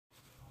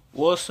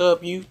What's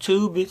up,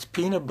 YouTube? It's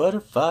Peanut Butter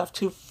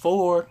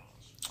 524.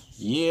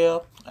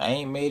 Yeah, I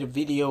ain't made a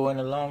video in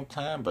a long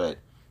time, but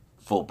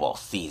football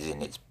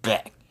season is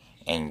back.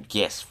 And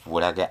guess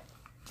what I got?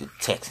 The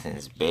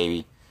Texans,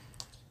 baby.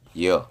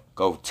 Yeah,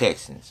 go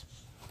Texans.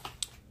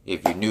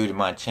 If you're new to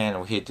my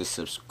channel, hit the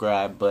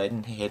subscribe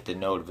button, hit the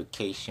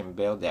notification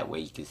bell. That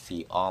way you can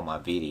see all my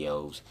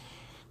videos.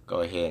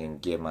 Go ahead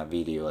and give my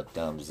video a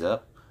thumbs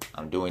up.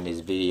 I'm doing this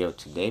video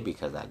today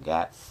because I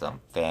got some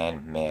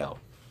fan mail.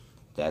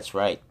 That's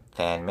right,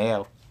 fan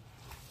mail.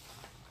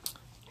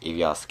 If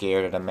y'all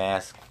scared of the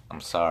mask, I'm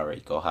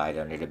sorry. Go hide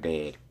under the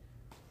bed.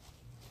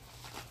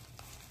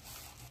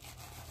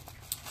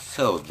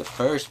 So, the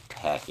first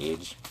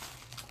package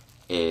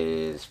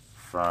is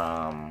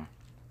from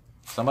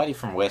somebody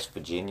from West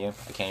Virginia.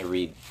 I can't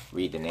read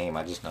the name.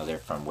 I just know they're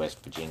from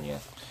West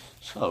Virginia.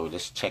 So,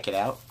 let's check it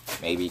out.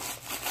 Maybe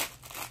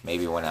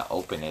when I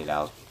open it,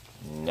 I'll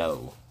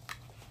know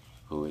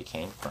who it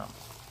came from.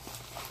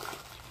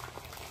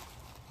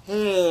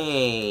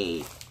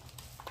 Hey,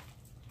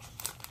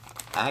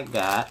 I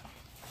got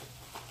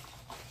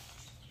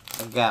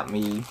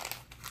me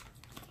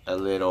a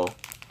little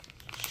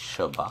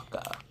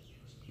Chewbacca.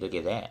 Look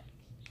at that.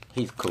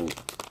 He's cool.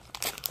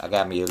 I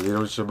got me a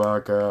little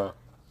Chewbacca.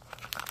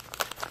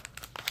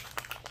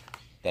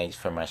 Thanks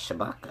for my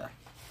Chewbacca.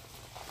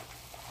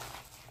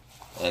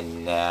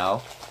 And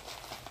now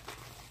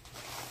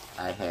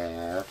I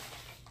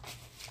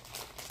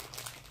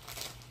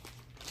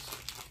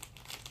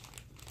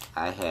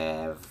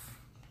have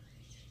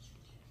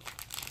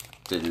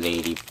the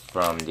lady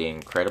from The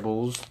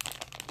Incredibles.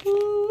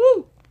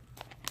 Woo!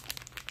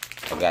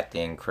 I got The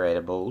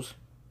Incredibles.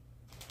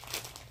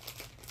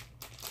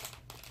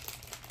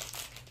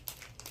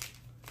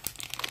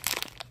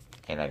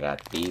 And I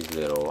got these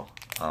little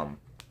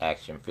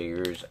action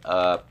figures.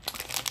 I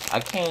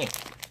can't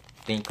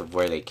think of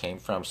where they came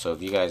from, so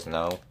if you guys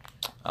know,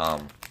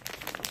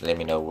 let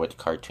me know what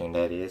cartoon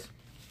that is.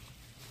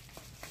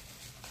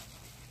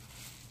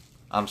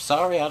 I'm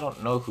sorry, I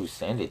don't know who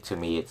sent it to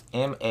me. It's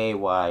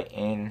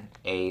MAYNARDS.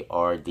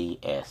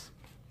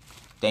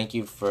 Thank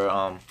you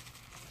for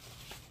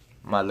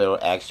my little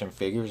action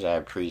figures. I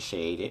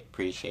appreciate it.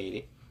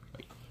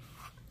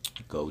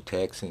 Go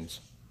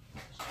Texans.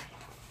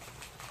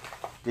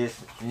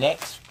 This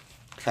next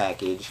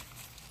package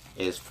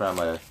is from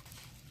a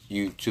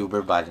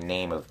YouTuber by the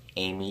name of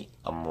Amy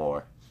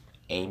Amore.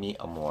 Amy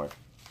Amore.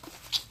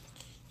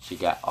 She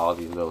got all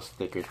these little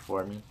stickers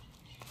for me.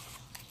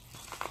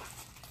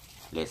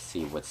 Let's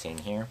see what's in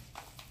here.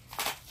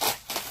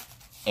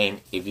 And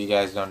if you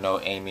guys don't know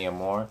Amy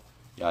Amore,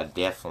 y'all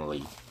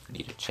definitely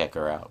need to check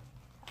her out.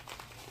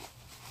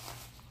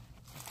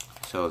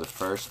 So the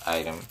first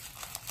item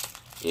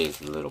is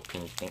a little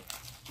pink thing,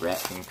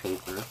 wrapping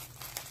paper.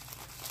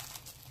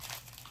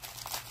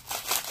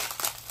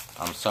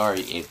 I'm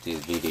sorry if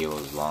this video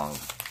is long.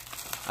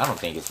 I don't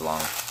think it's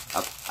long.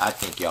 I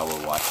think y'all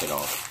will watch it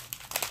all.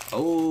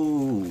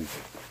 Oh,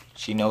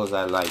 she knows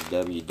I like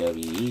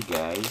WWE,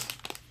 guys.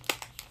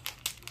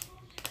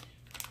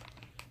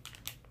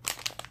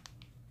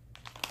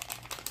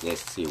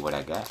 Let's see what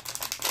I got.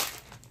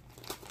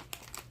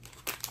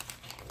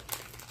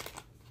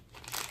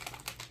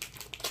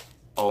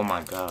 Oh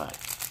my god.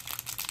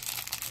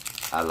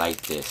 I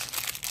like this.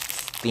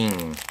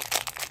 Sting.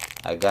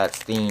 I got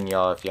Sting,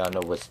 y'all. If y'all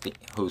know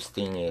who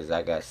Sting is,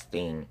 I got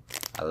Sting.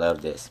 I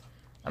love this.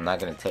 I'm not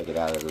going to take it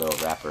out of the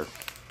little wrapper.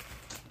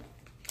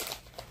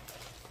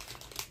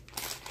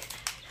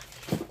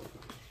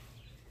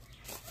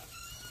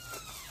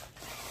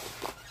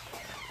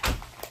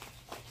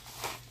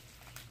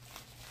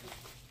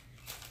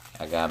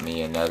 I got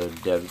me another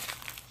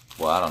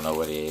well, I don't know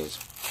what it is,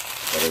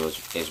 but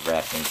it's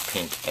wrapped in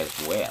pink as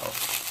well.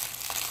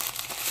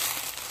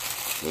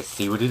 Let's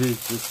see what it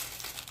is.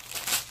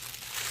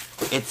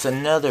 It's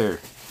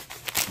another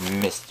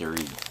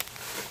mystery.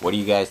 What do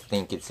you guys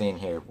think it's in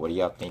here? What do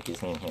y'all think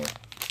is in here?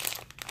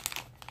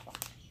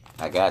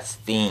 I got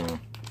Sting.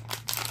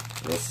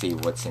 Let's see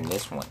what's in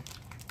this one.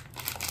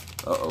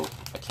 Uh-oh,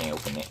 I can't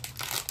open it.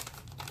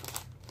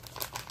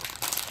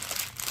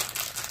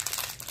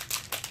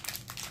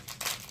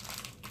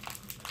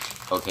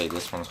 Okay,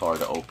 this one's hard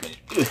to open.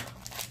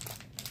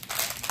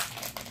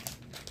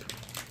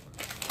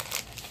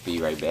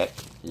 Be right back.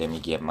 Let me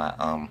get my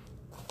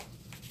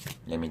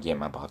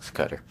box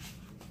cutter.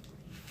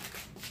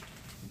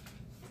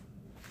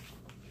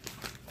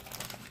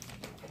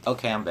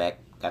 Okay, I'm back.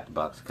 Got the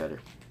box cutter.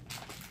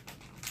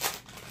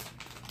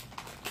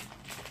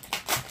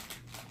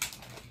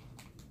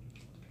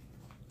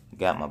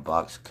 Got my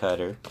box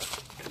cutter.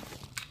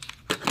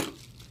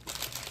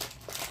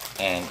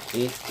 And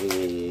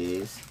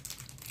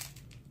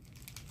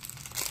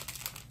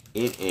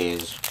it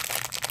is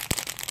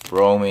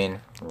Roman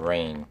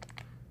Reigns.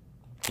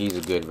 He's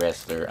a good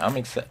wrestler. I'm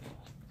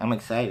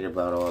excited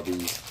about all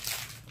these.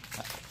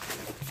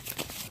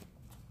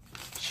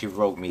 She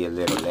wrote me a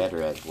little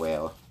letter as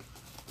well.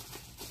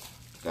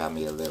 Got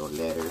me a little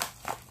letter.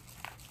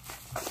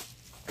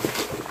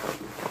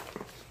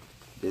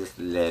 This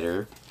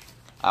letter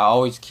I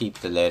always keep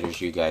the letters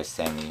you guys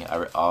send me.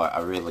 I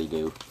really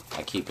do.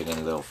 I keep it in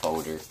a little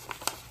folder.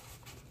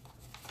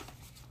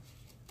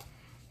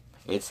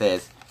 It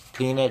says,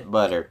 peanut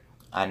butter.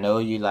 I know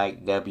you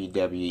like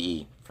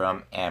WWE.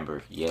 From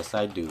Amber. Yes,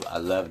 I do. I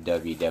love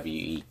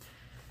WWE.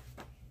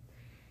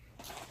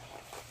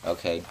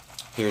 Okay.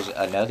 Here's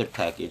another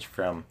package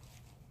from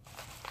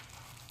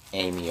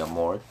Amy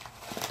Amore.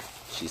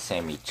 She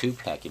sent me 2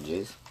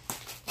 packages.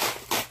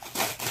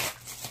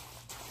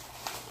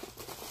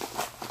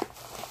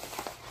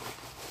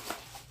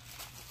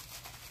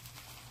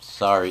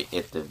 Sorry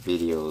if the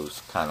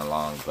video's kind of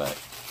long, but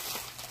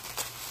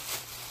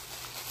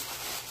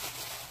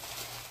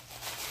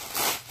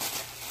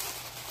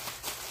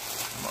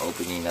I'm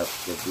opening up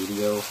the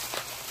video.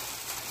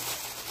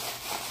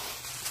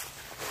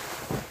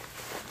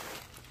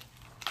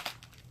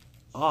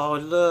 Oh,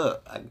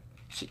 look.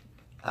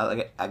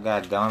 I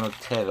got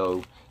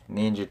Donatello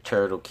Ninja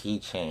Turtle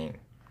keychain.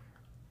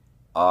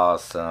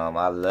 Awesome.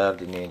 I love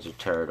the Ninja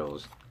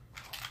Turtles.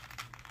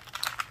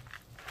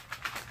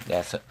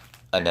 That's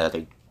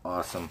another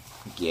awesome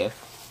gift.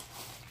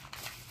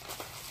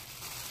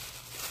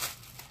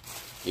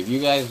 If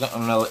you guys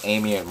don't know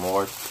Amy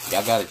Amore,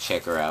 y'all gotta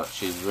check her out.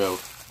 She's real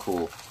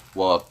cool.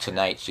 Well,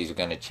 tonight she's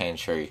gonna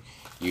change her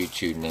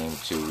YouTube name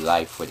to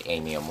Life with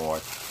Amy Amore.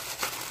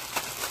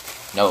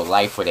 No,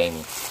 Life with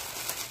Amy.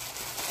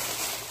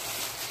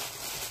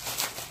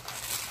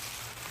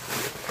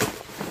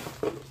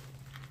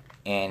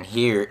 And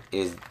here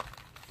is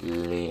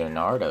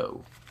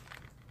Leonardo.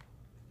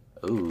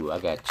 Ooh, I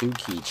got 2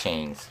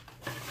 keychains.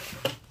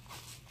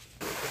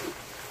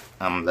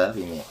 I'm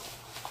loving it.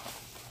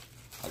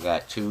 I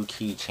got 2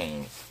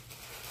 keychains.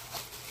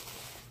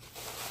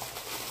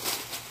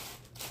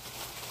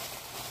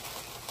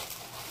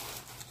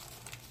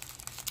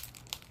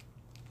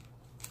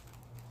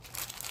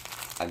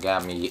 I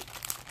got me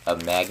a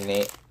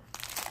magnet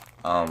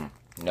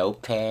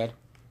notepad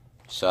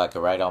so I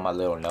can write all my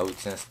little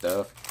notes and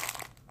stuff.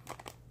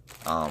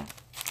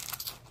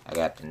 I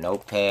got the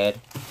notepad.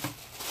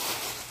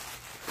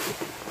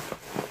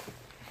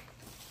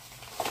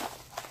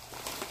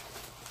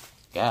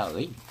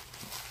 Golly,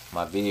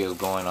 my video is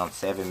going on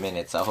 7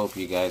 minutes. I hope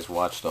you guys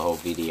watch the whole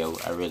video.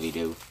 I really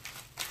do.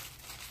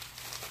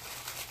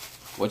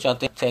 What y'all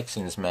think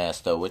Texans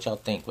mask though? What y'all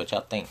think? What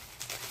y'all think?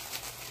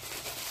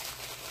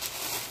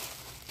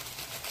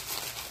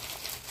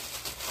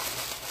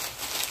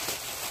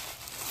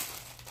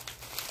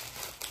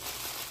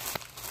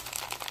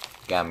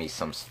 Got me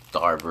some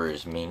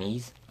Starburst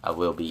minis. I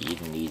will be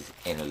eating these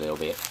in a little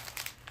bit.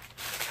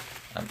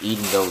 I'm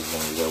eating those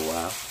in a little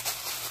while.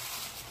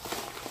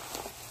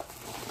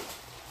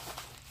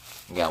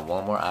 Got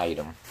one more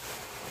item.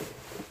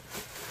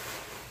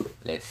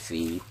 Let's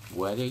see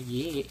what I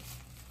get.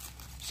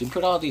 She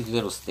put all these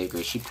little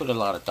stickers. She put a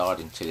lot of thought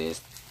into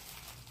this.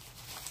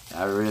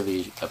 I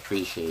really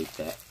appreciate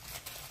that.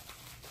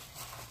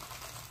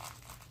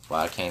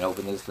 Well, I can't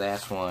open this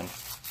last one.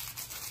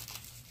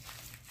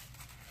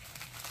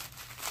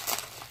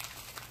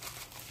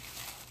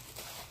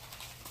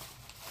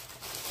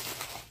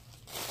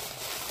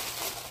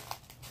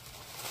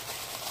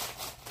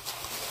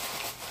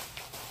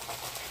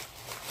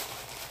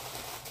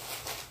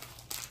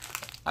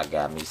 I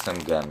got me some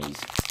gummy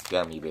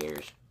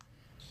bears.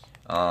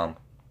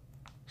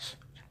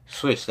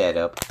 Switch that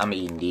up. I'm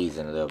eating these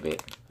in a little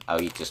bit.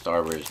 I'll eat the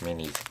Starburst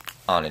minis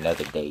on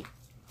another day.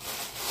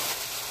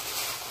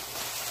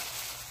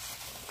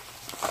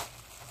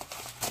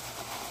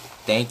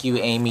 Thank you,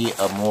 Amy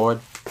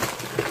Amore.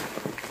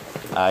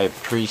 I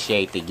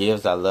appreciate the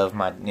gifts. I love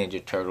my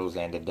Ninja Turtles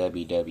and the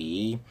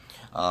WWE.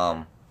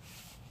 I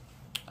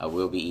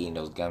will be eating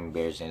those gummy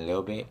bears in a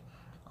little bit.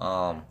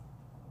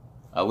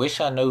 I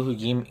wish I knew who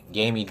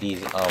gave me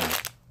these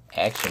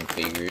action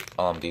figures,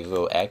 these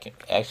little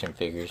action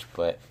figures,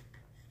 but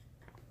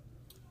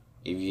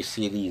if you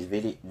see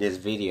this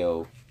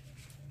video,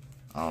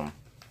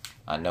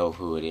 I know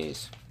who it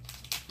is.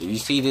 If you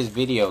see this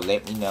video,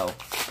 let me know.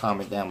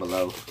 Comment down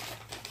below.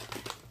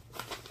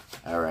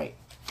 Alright.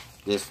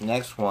 This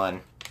next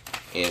one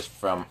is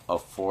from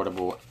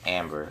Affordable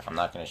Amber. I'm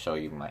not going to show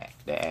you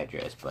the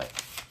address, but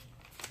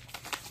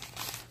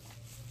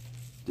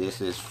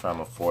this is from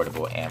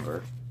Affordable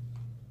Amber.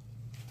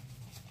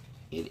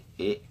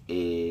 It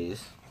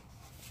is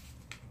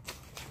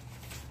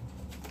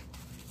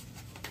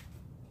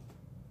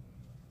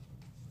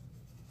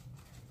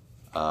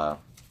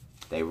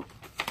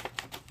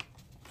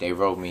they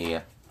wrote me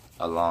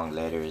a long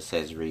letter. It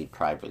says read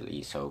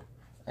privately, so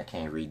I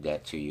can't read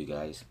that to you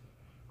guys.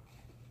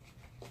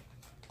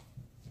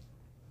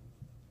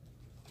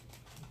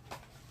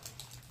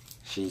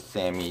 She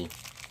sent me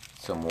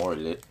some more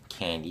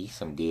candy,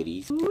 some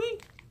goodies.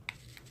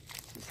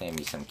 She sent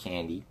me some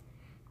candy.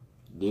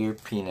 Dear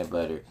Peanut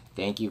Butter,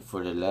 thank you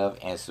for the love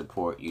and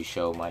support you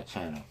show my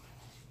channel.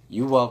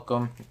 You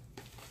welcome.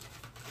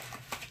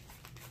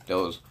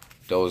 Those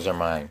are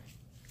mine.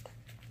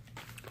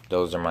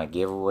 Those are my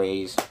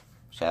giveaways.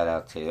 Shout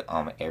out to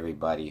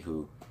everybody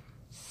who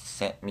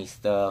sent me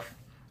stuff.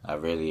 I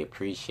really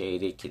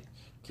appreciate it.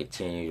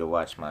 Continue to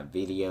watch my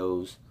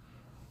videos.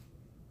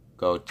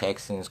 Go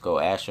Texans, go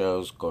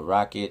Astros, go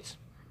Rockets.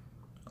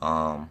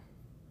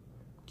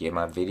 Give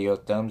my video a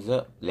thumbs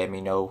up. Let me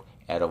know,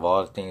 out of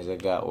all the things I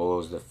got, what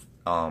was the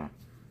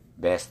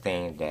best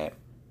thing that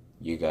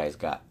you guys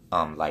got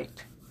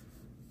liked.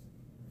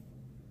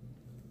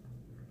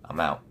 I'm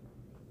out.